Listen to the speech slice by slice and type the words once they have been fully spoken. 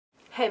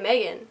Hey,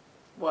 Megan.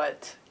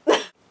 What?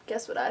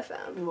 Guess what I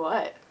found?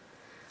 What?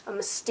 A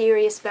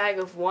mysterious bag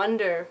of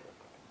wonder.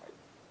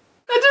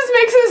 That just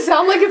makes it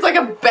sound like it's like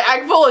a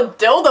bag full of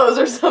dildos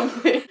or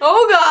something.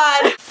 Oh,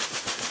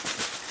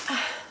 God.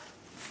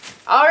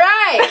 All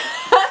right.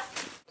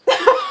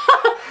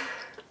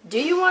 Do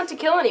you want to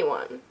kill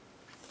anyone?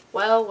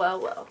 Well,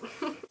 well, well.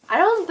 I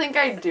don't think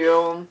I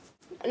do.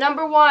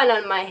 Number 1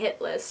 on my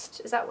hit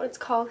list. Is that what it's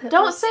called?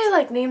 Don't say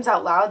like names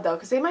out loud though,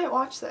 because they might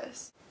watch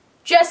this.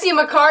 Jesse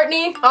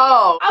McCartney.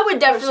 Oh. I would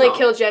definitely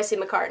kill Jesse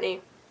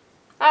McCartney.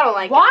 I don't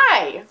like him.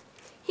 Why?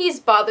 He's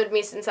bothered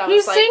me since I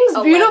was He like sings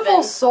 11.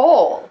 Beautiful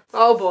Soul.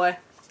 Oh boy.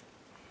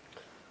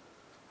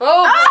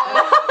 Oh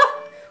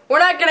boy. We're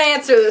not gonna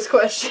answer this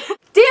question.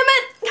 Damn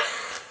it!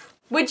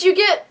 Would you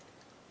get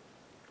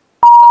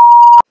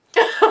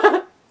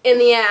in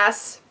the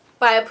ass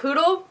by a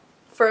poodle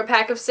for a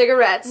pack of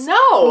cigarettes?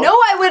 No. No,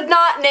 I would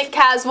not, Nick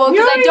Caswell,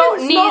 because I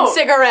don't need smoke.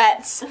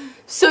 cigarettes.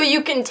 So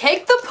you can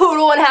take the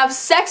poodle and have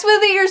sex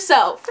with it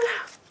yourself.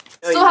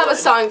 Still have a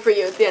song for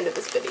you at the end of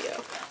this video.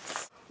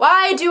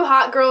 Why do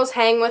hot girls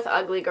hang with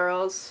ugly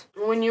girls?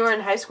 When you were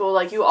in high school,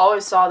 like, you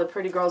always saw the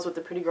pretty girls with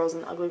the pretty girls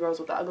and the ugly girls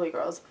with the ugly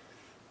girls.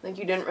 Like,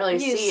 you didn't really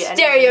see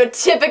anything.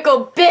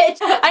 Stereotypical bitch!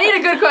 I need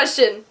a good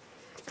question.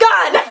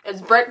 God! Is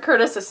Brett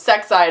Curtis a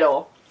sex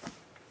idol?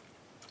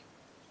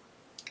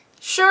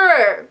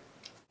 Sure.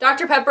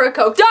 Dr. Pepper or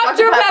Coke?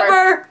 Dr.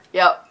 Pepper!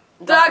 Yep.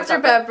 Dr.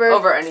 Pepper.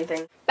 Over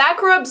anything.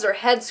 Back rubs or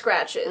head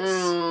scratches?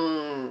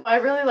 I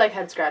really like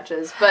head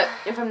scratches, but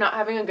if I'm not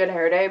having a good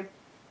hair day,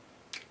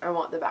 I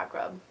want the back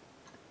rub.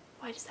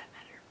 Why does that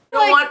matter? You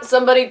don't want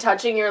somebody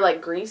touching your,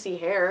 like, greasy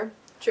hair.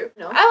 True.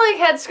 No? I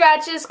like head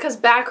scratches because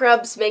back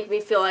rubs make me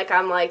feel like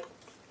I'm, like,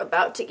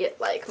 about to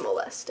get, like,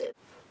 molested.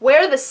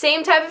 Wear the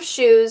same type of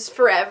shoes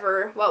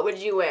forever. What would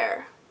you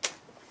wear?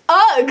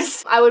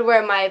 Uggs! I would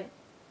wear my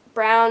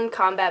brown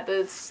combat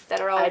boots that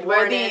are all I'd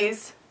wear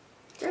these.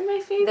 They're my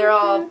favorite. They're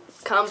all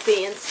boots.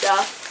 comfy and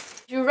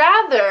stuff. Would you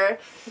rather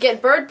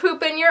get bird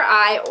poop in your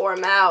eye or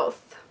mouth?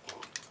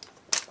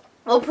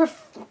 Well,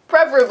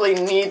 preferably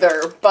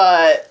neither,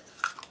 but...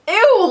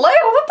 Ew, Leia,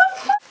 what the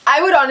fuck?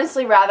 I would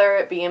honestly rather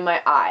it be in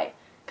my eye,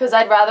 because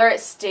I'd rather it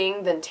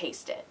sting than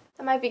taste it.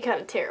 That might be kind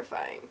of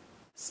terrifying.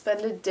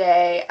 Spend a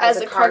day as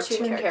a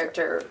cartoon character.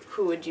 character.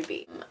 Who would you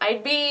be?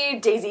 I'd be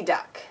Daisy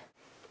Duck.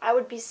 I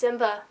would be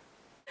Simba.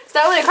 It's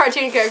not really a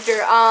cartoon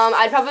character.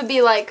 I'd probably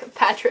be like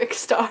Patrick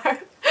Star.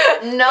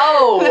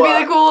 No! That'd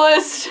be the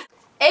coolest.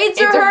 AIDS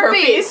or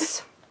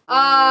herpes?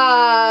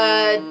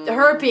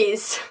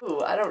 Herpes.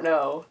 Ooh, I don't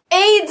know.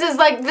 AIDS is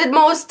like the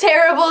most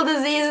terrible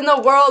disease in the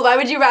world. Why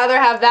would you rather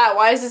have that?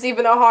 Why is this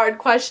even a hard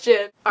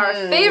question? Our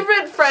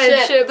favorite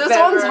friendship Shit, this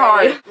memory. one's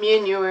hard. Me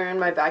and you were in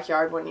my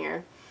backyard one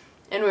year,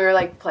 and we were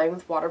like playing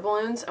with water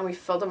balloons, and we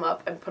filled them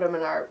up and put them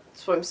in our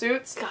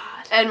swimsuits. God.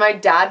 And my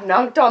dad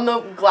knocked on the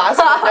glass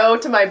window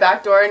to my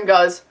back door and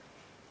goes,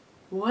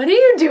 "What are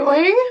you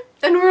doing?"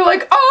 And we were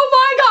like, "Oh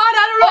my God,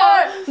 I don't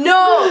know."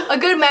 No, a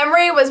good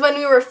memory was when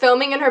we were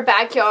filming in her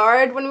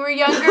backyard when we were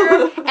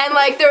younger, and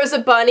like there was a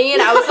bunny,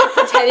 and I was like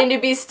pretending to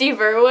be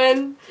Steve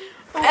Irwin,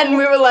 and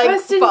we were like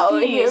Rest in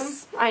following him.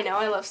 peace. I know,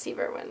 I love Steve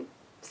Irwin.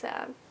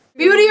 Sad.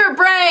 Beauty or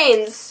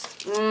brains?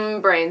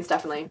 Brains,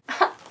 definitely.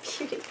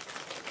 Beauty.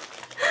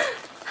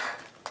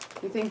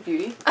 You think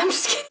beauty? I'm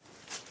just kidding.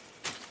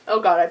 Oh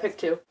God, I picked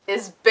 2.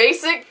 Is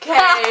Basic K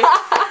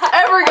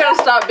ever gonna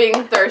stop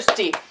being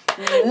thirsty?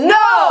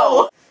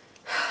 No!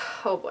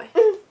 Oh boy.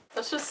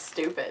 That's just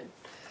stupid.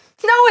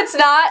 No, it's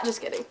not.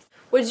 Just kidding.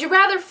 Would you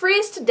rather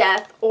freeze to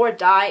death or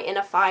die in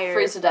a fire?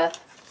 Freeze to death.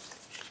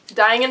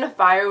 Dying in a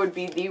fire would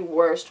be the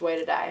worst way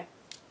to die.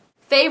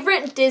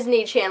 Favorite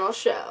Disney Channel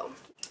show?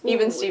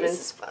 Even Ooh, Stevens.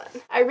 This is fun.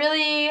 I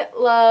really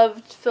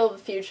loved Phil the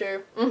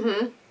Future.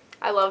 Mm-hmm.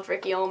 I loved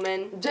Ricky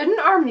Ullman.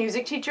 Didn't our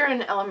music teacher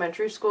in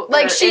elementary school,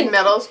 Like, in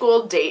middle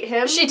school, date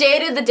him? She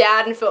dated the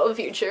dad in Phil the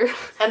Future.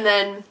 And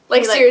then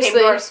Like, he, seriously. came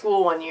to our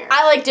school one year.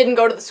 I like didn't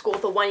go to the school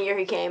the 1 year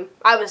he came.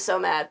 I was so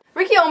mad.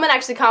 Ricky Ullman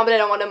actually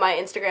commented on one of my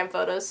Instagram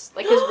photos,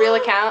 like his real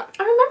account.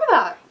 I remember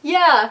that.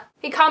 Yeah.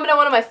 He commented on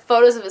one of my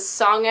photos of his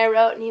song I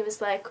wrote, and he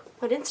was like,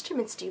 "What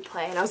instruments do you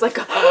play?" And I was like,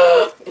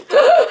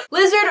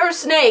 lizard or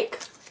snake?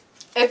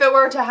 If it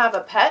were to have a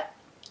pet,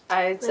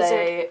 I'd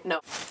say no.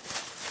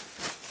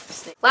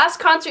 Last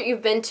concert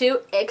you've been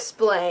to?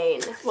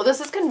 Explain. Well, this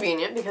is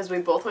convenient because we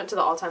both went to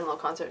the All Time Low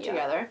concert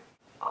together.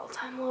 All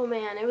Time Low,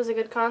 man. It was a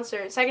good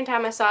concert. Second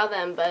time I saw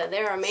them, but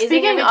they were amazing.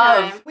 Speaking every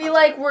time. of- we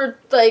were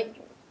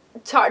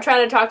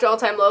trying to talk to All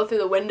Time Low through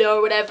the window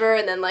or whatever,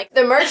 and then like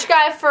the merch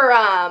guy for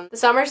the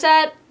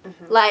Somerset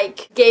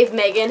like gave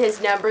Megan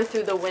his number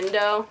through the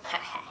window.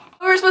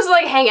 We were supposed to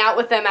like hang out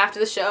with them after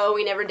the show.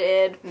 We never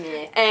did.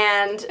 Yeah.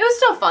 And It was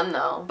still fun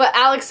though. but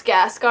Alex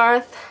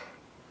Gaskarth,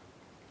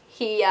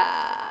 he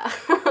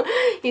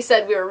he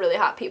said we were really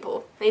hot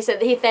people. And he said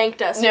that he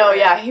thanked us. No, for it.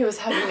 yeah, he was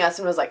hugging us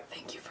and was like,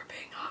 "Thank you for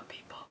being hot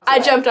people." I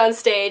jumped on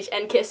stage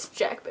and kissed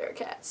Jack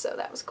Bearcat, so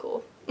that was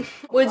cool.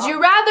 Would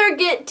you rather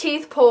get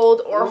teeth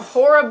pulled or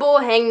horrible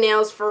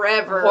hangnails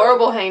forever?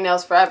 Horrible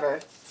hangnails forever.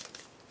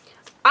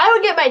 I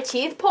would get my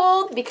teeth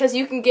pulled because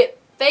you can get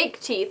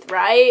fake teeth,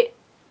 right?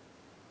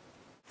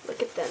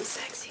 Look at them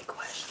sexy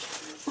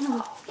questions.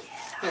 Oh,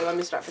 yeah. Here, let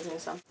me start picking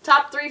some.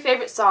 Top 3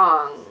 favorite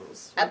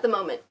songs. At the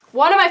moment.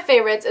 One of my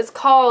favorites is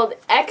called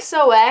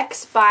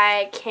XOX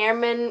by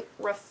Cameron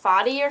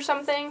Rafati or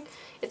something.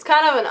 It's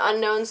kind of an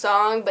unknown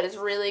song, but it's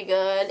really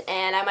good,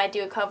 and I might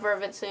do a cover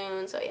of it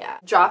soon, so yeah.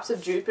 Drops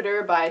of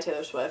Jupiter by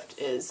Taylor Swift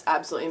is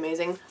absolutely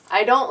amazing.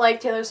 I don't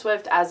like Taylor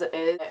Swift as it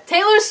is.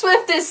 Taylor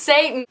Swift is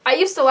Satan. I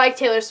used to like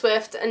Taylor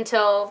Swift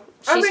until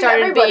she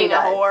started being a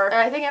whore.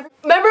 I think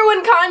Remember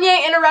when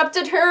Kanye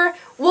interrupted her?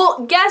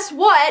 Well, guess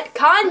what?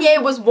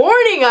 Kanye was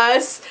warning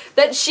us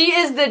that she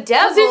is the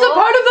devil. He's a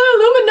part of the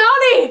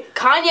Illuminati!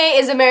 Kanye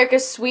is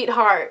America's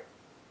sweetheart.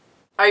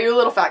 Are you a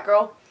little fat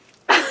girl?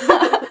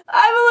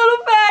 I'm a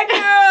little fat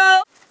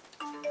girl.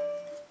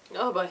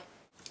 Oh boy.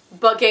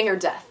 Butt gang or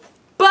death?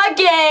 Butt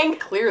gang.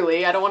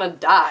 Clearly, I don't want to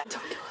die.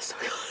 Don't kill us,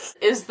 don't kill us.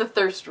 Is the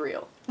thirst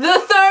real? The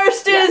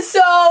thirst is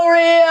so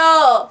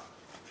real.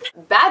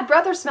 Bad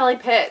breath or smelly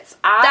pits?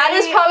 That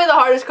is probably the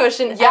hardest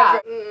question Yeah.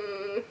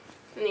 ever.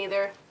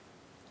 Neither.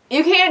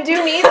 You can't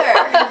do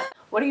neither.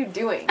 What are you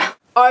doing?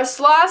 Are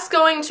sloths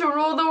going to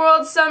rule the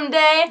world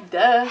someday?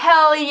 Duh.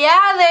 Hell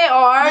yeah, they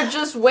are.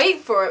 Just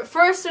wait for it.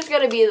 First, there's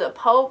going to be the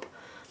Pope.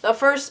 The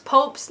first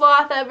Pope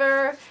sloth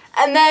ever.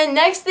 And then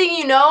next thing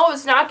you know,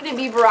 it's not going to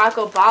be Barack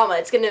Obama.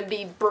 It's going to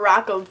be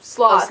Barack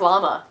Sloth. Oh,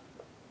 Slama.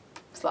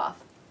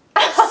 Sloth.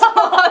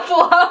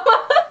 Sloth.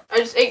 I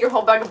just ate your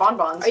whole bag of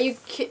bonbons. Are you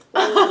kidding?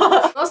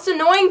 Most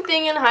annoying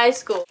thing in high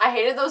school. I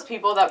hated those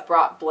people that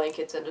brought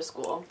blankets into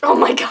school. Oh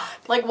my god.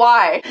 Like,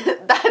 why?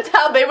 That's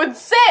how they would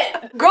sit.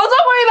 Girls,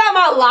 don't worry about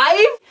my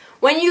life.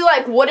 When you,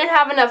 like, wouldn't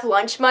have enough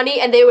lunch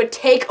money and they would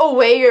take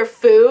away your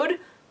food.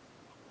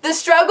 The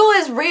struggle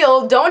is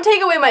real. Don't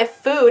take away my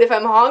food if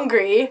I'm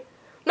hungry. I'm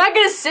not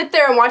gonna sit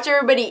there and watch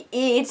everybody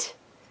eat.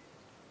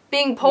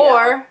 Being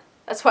poor. Yeah.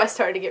 That's why I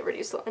started to get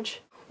reduced lunch.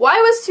 Why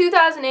was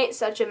 2008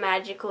 such a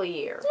magical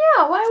year?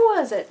 Yeah, why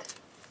was it?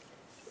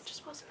 It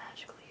just was a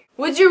magical year.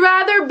 Would you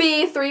rather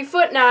be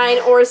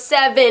 3'9" or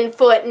 7'9"?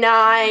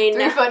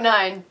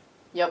 3'9".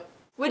 Yep.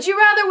 Would you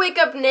rather wake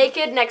up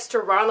naked next to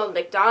Ronald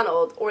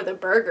McDonald or the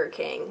Burger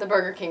King? The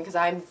Burger King, because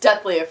I'm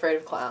deathly afraid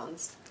of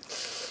clowns.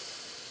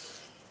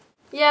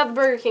 Yeah, the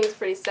Burger King's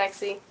pretty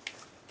sexy.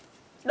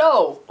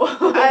 No.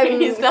 I'm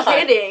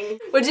kidding.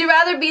 Would you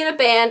rather be in a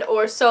band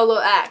or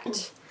solo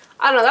act?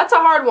 I don't know, that's a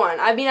hard one.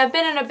 I mean, I've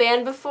been in a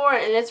band before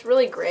and it's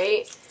really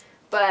great,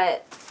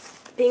 but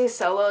being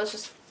solo is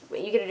just,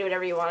 you get to do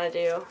whatever you want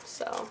to do,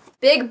 so.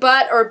 Big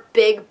butt or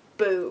big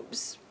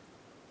boobs?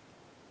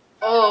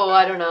 Oh,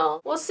 I don't know.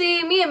 Well,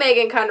 see, me and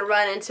Megan kind of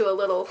run into a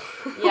little...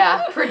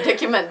 Yeah,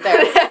 predicament there.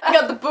 I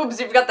got the boobs,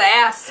 you've got the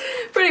ass.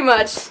 Pretty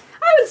much.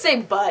 I would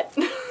say butt.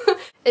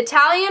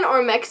 Italian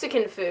or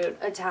Mexican food?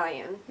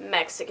 Italian.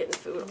 Mexican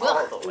food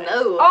all the way.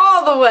 No.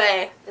 All the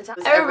way.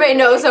 Everybody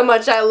knows day. how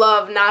much I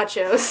love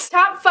nachos.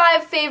 Top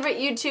 5 favorite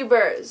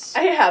YouTubers?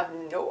 I have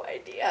no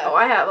idea. Oh,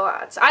 I have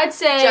lots. I'd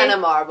say... Jenna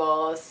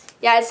Marbles.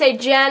 Yeah, I'd say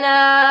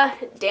Jenna.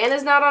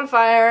 Dana's Not on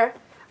Fire.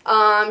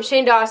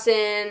 Shane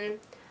Dawson.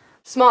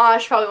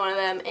 Smosh, probably one of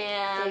them.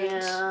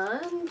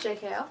 And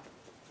JKL.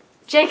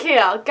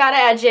 JKL. Gotta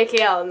add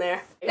JKL in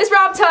there. Is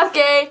Rob Tough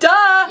gay?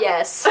 Duh!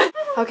 Yes.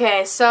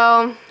 Okay,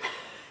 so...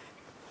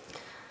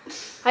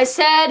 I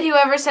said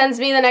whoever sends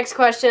me the next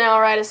question,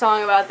 I'll write a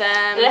song about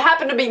them. And it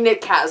happened to be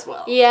Nick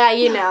Caswell. Yeah,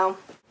 you know.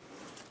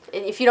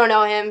 And if you don't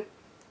know him,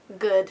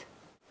 good.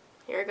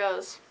 Here it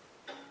goes.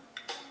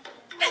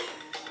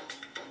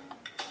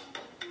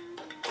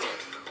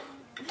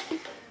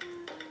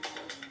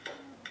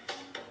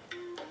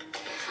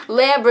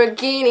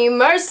 Lamborghini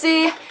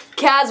Mercy,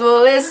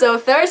 Caswell is so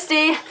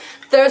thirsty,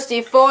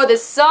 thirsty for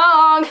this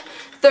song,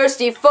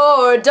 thirsty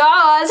for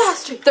Dawes,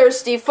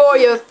 thirsty for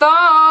your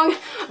thong,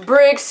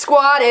 brick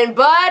squad and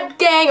butt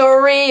gang,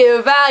 or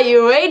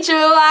reevaluate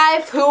your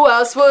life. Who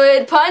else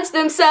would punch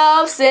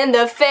themselves in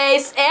the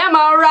face? Am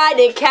I right,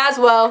 Nick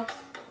Caswell?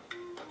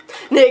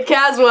 Nick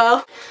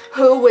Caswell.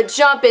 Who would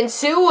jump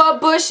into a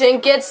bush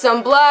and get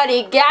some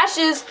bloody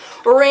gashes?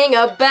 Ring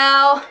a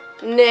bell,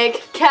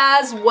 Nick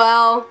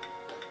Caswell.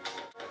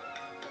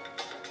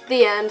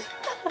 The end.